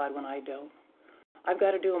connection with God when I don't. I've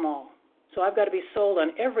got to do them all. So I've got to be sold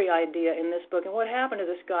on every idea in this book. And what happened to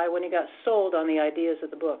this guy when he got sold on the ideas of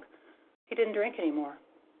the book? He didn't drink anymore.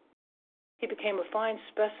 He became a fine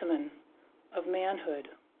specimen of manhood.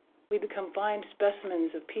 We become fine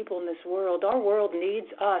specimens of people in this world. Our world needs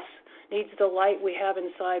us, needs the light we have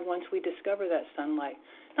inside once we discover that sunlight.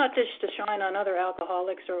 Not just to shine on other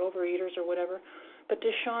alcoholics or overeaters or whatever, but to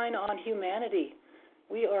shine on humanity.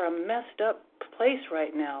 We are a messed up place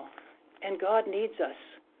right now, and God needs us.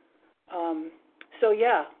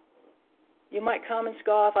 You might come and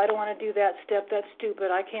scoff, I don't want to do that step, that's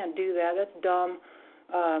stupid, I can't do that, that's dumb.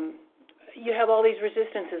 You have all these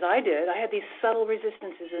resistances. I did. I had these subtle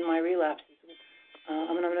resistances in my relapses.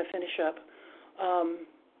 I'm going to finish up.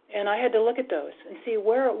 And I had to look at those and see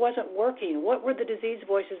where it wasn't working. What were the disease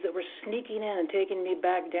voices that were sneaking in and taking me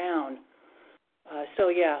back down?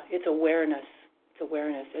 It's awareness. It's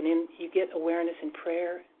awareness. And then you get awareness in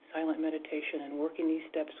prayer, silent meditation, and working these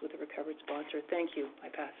steps with a recovered sponsor. Thank you. I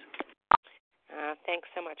pass. Thanks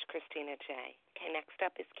so much, Christina J. Okay, next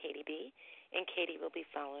up is Katie B., and Katie will be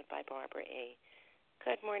followed by Barbara E.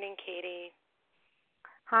 Good morning, Katie.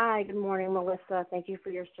 Hi, good morning, Melissa. Thank you for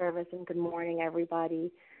your service, and good morning,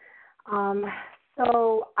 everybody.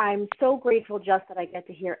 So I'm so grateful just that I get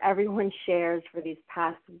to hear everyone's shares for these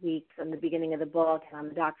past weeks from the beginning of the book and on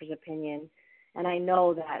the doctor's opinion. And I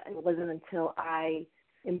know that it wasn't until I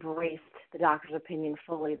embraced the doctor's opinion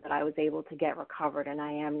fully that I was able to get recovered, and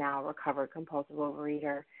I am now a recovered compulsive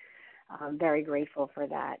overeater. I'm very grateful for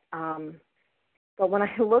that. But when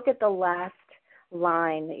I look at the last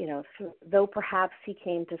line, though perhaps he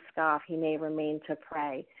came to scoff, he may remain to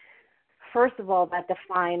pray. First of all, that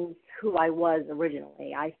defines who I was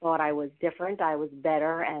originally. I thought I was different, I was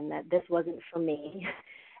better, and that this wasn't for me.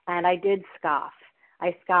 And I did scoff.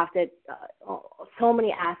 I scoffed at so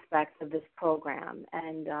many aspects of this program,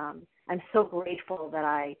 and I'm so grateful that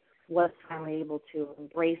I was finally able to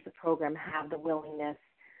embrace the program, have the willingness,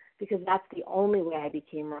 because that's the only way I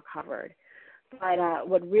became recovered. But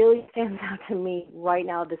what really stands out to me right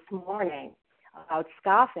now this morning about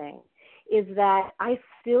scoffing is that I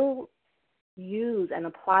still use and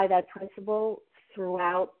apply that principle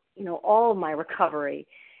throughout, all of my recovery.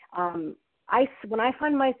 When I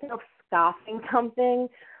find myself scoffing something,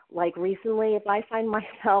 like recently, if I find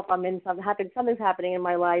myself something's happening in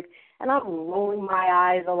my life, and I'm rolling my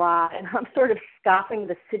eyes a lot, and I'm sort of scoffing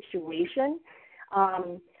the situation,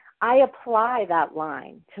 I apply that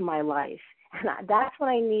line to my life. And that's when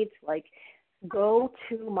I need to, go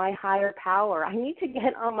to my higher power. I need to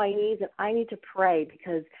get on my knees and I need to pray,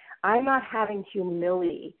 because I'm not having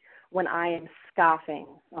humility when I am scoffing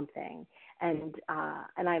something. And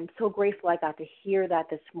I'm so grateful I got to hear that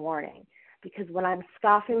this morning, because when I'm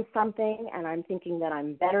scoffing something and I'm thinking that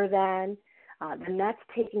I'm better than, then that's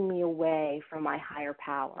taking me away from my higher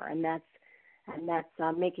power, and that's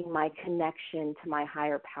making my connection to my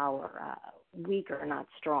higher power weaker, not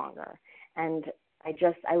stronger. And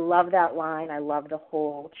I love that line. I love the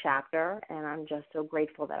whole chapter, and I'm just so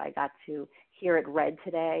grateful that I got to hear it read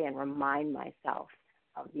today and remind myself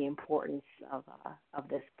of the importance of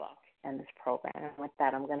this book and this program. And with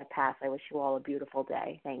that, I'm going to pass. I wish you all a beautiful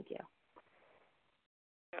day. Thank you.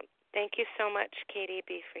 Thank you so much, Katie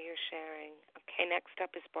B., for your sharing. Okay, next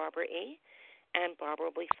up is Barbara E., and Barbara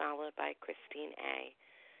will be followed by Christine A.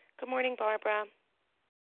 Good morning, Barbara.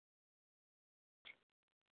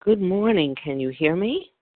 Good morning. Can you hear me?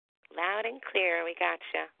 Loud and clear. We got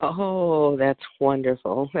you. Oh, that's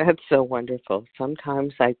wonderful. That's so wonderful.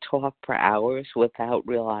 Sometimes I talk for hours without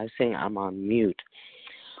realizing I'm on mute.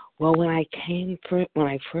 Well, when I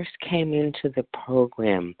first came into the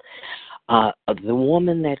program, the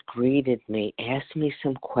woman that greeted me asked me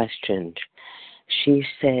some questions. She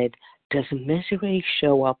said, "Does misery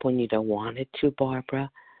show up when you don't want it to, Barbara?"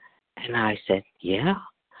 And I said, "Yeah."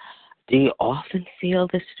 "Do you often feel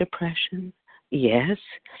this depression?" "Yes."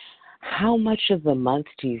 "How much of the month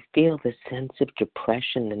do you feel the sense of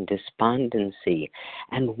depression and despondency?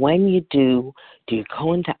 And when you do you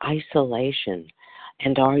go into isolation?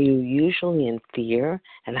 And are you usually in fear?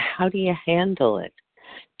 And how do you handle it?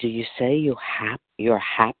 Do you say you're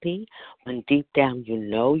happy when deep down you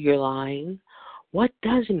know you're lying? What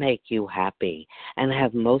does make you happy? And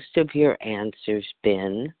have most of your answers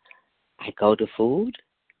been, I go to food?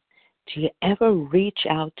 Do you ever reach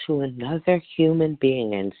out to another human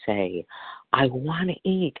being and say, I want to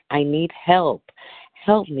eat, I need help,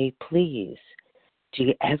 help me please? Do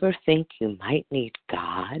you ever think you might need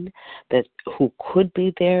God who could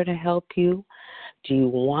be there to help you? Do you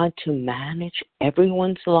want to manage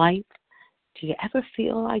everyone's life? Do you ever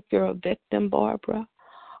feel like you're a victim, Barbara?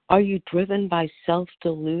 Are you driven by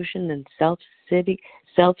self-delusion and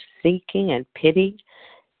self-seeking and pity?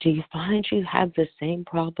 Do you find you have the same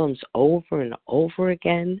problems over and over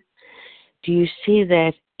again? Do you see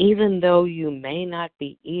that even though you may not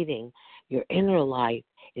be eating, your inner life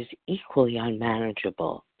is equally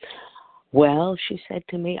unmanageable. Well, she said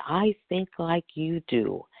to me, I think like you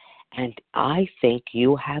do, and I think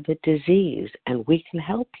you have a disease, and we can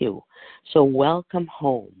help you. So welcome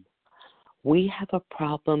home. We have a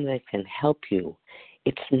problem that can help you.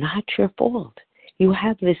 It's not your fault. You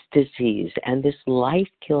have this disease, and this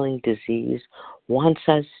life-killing disease wants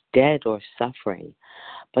us dead or suffering.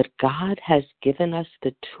 But God has given us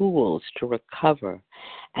the tools to recover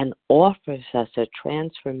and offers us a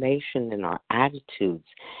transformation in our attitudes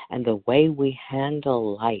and the way we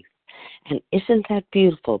handle life. And isn't that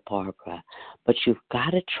beautiful, Barbara? But you've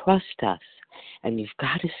got to trust us, and you've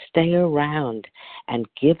got to stay around and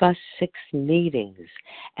give us 6 meetings.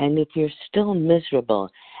 And if you're still miserable,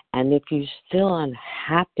 and if you're still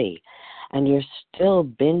unhappy, and you're still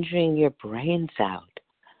binging your brains out,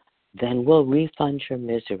 then we'll refund your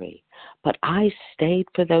misery. But I stayed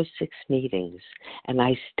for those 6 meetings, and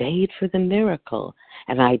I stayed for the miracle.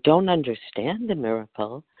 And I don't understand the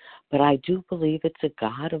miracle, but I do believe it's a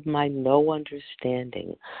God of my no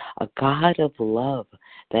understanding, a God of love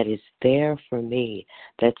that is there for me,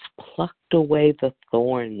 that's plucked away the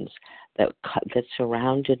thorns that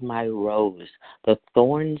surrounded my rose, the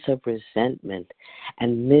thorns of resentment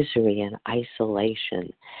and misery and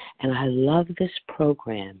isolation. And I love this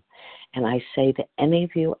program. And I say to any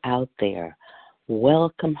of you out there,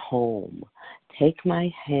 welcome home. Take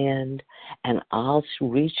my hand, and I'll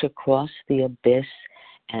reach across the abyss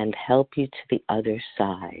and help you to the other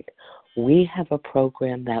side. We have a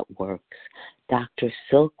program that works. Dr.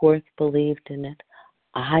 Silkworth believed in it.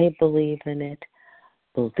 I believe in it.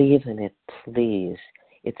 Believe in it, please.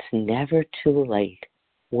 It's never too late.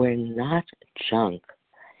 We're not junk.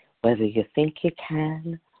 Whether you think you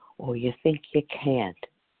can or you think you can't,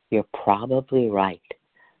 you're probably right.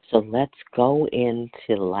 So let's go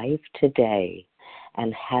into life today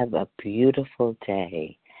and have a beautiful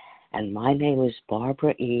day. And my name is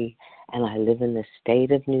Barbara E., and I live in the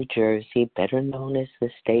state of New Jersey, better known as the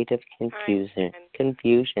state of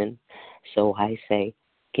confusion. So I say,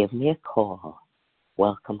 give me a call.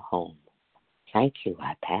 Welcome home. Thank you.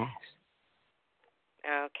 I pass.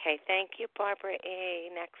 Okay. Thank you, Barbara A.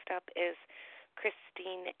 Next up is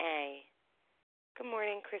Christine A. Good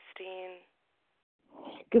morning, Christine.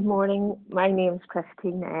 Good morning. My name is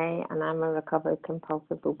Christine A., and I'm a recovered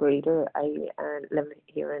compulsive overeater. I live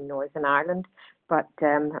here in Northern Ireland, but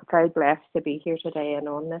I'm very blessed to be here today and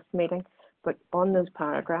on this meeting. But on those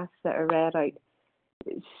paragraphs that are read out,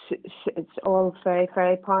 it's all very,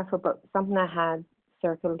 very powerful, but something I had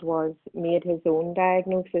circled was made his own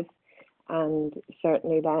diagnosis, and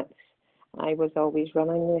certainly I was always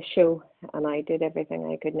running the show, and I did everything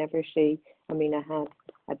I could never see. I mean, I had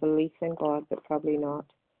a belief in God, but probably not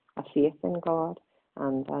a faith in God,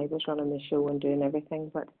 and I was running the show and doing everything.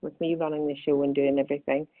 But with me running the show and doing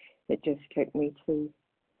everything, it just took me to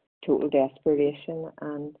total desperation.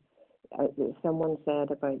 And someone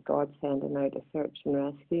said about God sending out a search and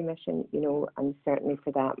rescue mission, and certainly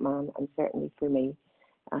for that man, and certainly for me.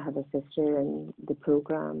 I have a sister in the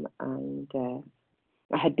program, and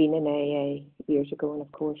I had been in AA years ago, and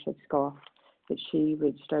of course had scoffed, but she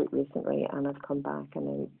reached out recently, and I've come back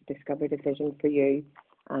and I discovered a vision for you,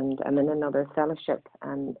 and I'm in another fellowship,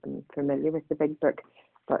 and I'm familiar with the big book,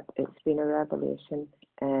 but it's been a revelation,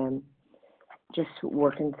 just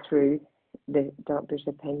working through the doctor's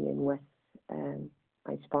opinion with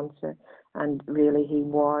my sponsor, and really he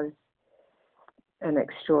was an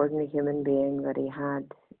extraordinary human being, that he had,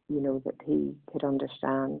 that he could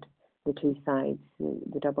understand the two sides,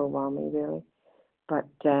 the double whammy really. But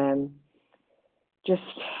I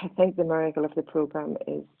think the miracle of the program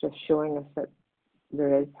is just showing us that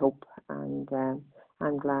there is hope, and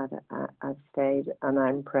I'm glad I've stayed, and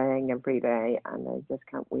I'm praying every day, and I just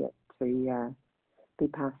can't wait to be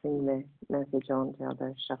passing the message on to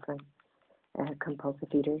others suffering compulsive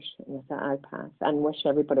eaters. And with that, I pass and wish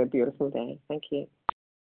everybody a beautiful day. Thank you.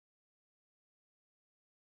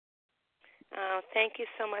 Oh, thank you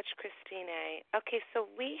so much, Christine A. Okay, so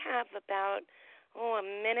we have about, a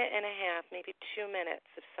minute and a half, maybe 2 minutes,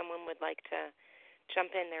 if someone would like to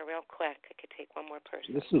jump in there real quick. I could take one more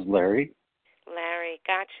person. This is Larry. Larry,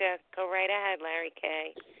 gotcha. Go right ahead, Larry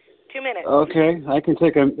K. 2 minutes. Okay, I can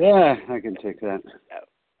take that. Oh.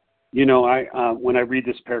 When I read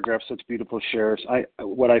this paragraph, such beautiful shares,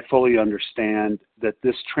 what I fully understand that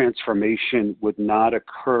this transformation would not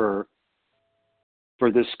occur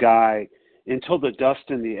for this guy until the dust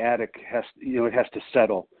in the attic has to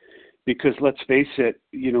settle. Because let's face it,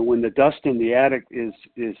 when the dust in the attic is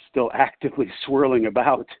still actively swirling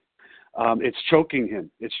about, it's choking him.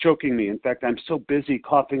 It's choking me. In fact, I'm so busy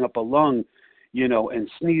coughing up a lung, and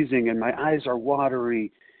sneezing, and my eyes are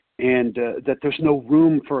watery, and that there's no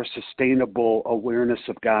room for a sustainable awareness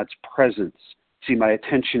of God's presence. See, my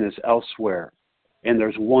attention is elsewhere, and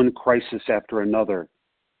there's one crisis after another.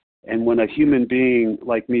 And when a human being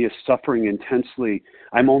like me is suffering intensely,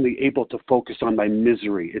 I'm only able to focus on my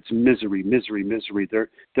misery. It's misery, misery, misery.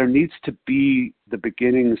 There needs to be the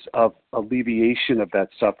beginnings of alleviation of that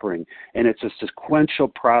suffering. And it's a sequential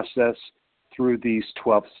process through these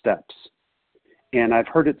 12 steps. And I've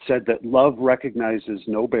heard it said that love recognizes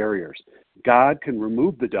no barriers. God can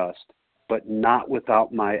remove the dust, but not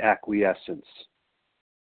without my acquiescence.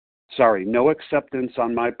 Sorry, no acceptance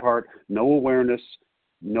on my part, no awareness,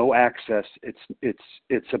 no access.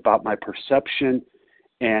 It's about my perception.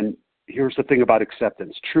 And here's the thing about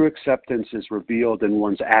acceptance. True acceptance is revealed in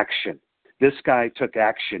one's action. This guy took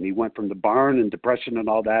action. He went from the barn and depression and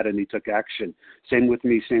all that, and he took action. Same with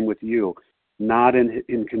me, same with you. Not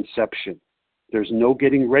in conception. There's no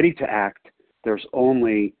getting ready to act. There's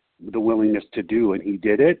only the willingness to do, and he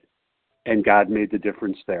did it, and God made the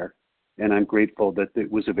difference there. And I'm grateful that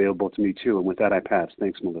it was available to me too. And with that, I pass.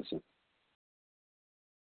 Thanks, Melissa.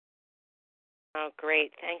 Oh,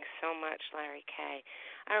 great. Thanks so much, Larry K.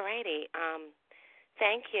 All righty.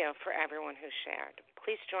 Thank you for everyone who shared.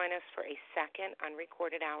 Please join us for a second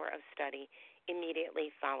unrecorded hour of study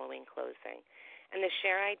immediately following closing. And the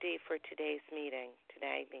share ID for today's meeting,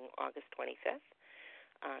 today being August 25th,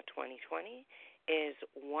 2020, is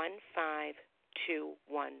 15214.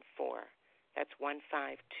 That's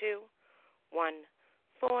 15214.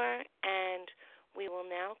 And we will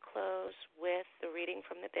now close with the reading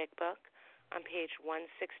from the Big Book on page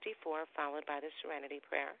 164, followed by the Serenity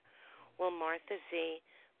Prayer. Will Martha Z.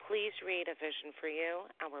 please read A Vision for You?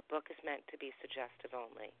 Our book is meant to be suggestive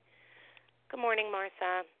only. Good morning,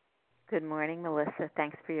 Martha. Good morning, Melissa.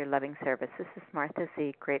 Thanks for your loving service. This is Martha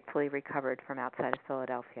Z., gratefully recovered from outside of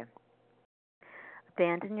Philadelphia.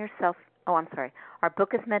 Abandon yourself. Our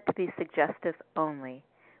book is meant to be suggestive only.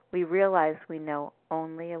 We realize we know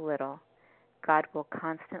only a little. God will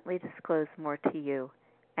constantly disclose more to you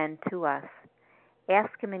and to us.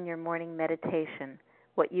 Ask Him in your morning meditation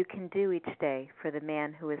what you can do each day for the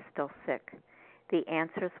man who is still sick. The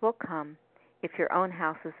answers will come if your own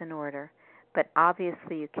house is in order, but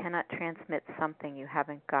obviously you cannot transmit something you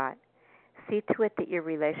haven't got. See to it that your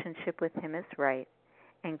relationship with Him is right,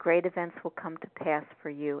 and great events will come to pass for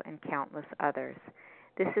you and countless others.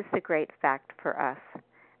 This is the great fact for us.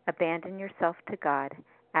 Abandon yourself to God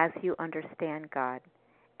as you understand God.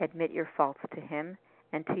 Admit your faults to Him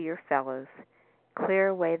and to your fellows. Clear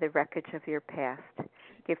away the wreckage of your past.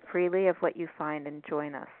 Give freely of what you find and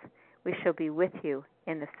join us. We shall be with you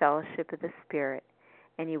in the fellowship of the Spirit,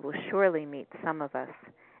 and you will surely meet some of us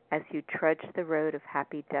as you trudge the road of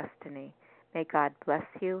happy destiny. May God bless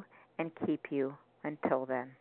you and keep you until then.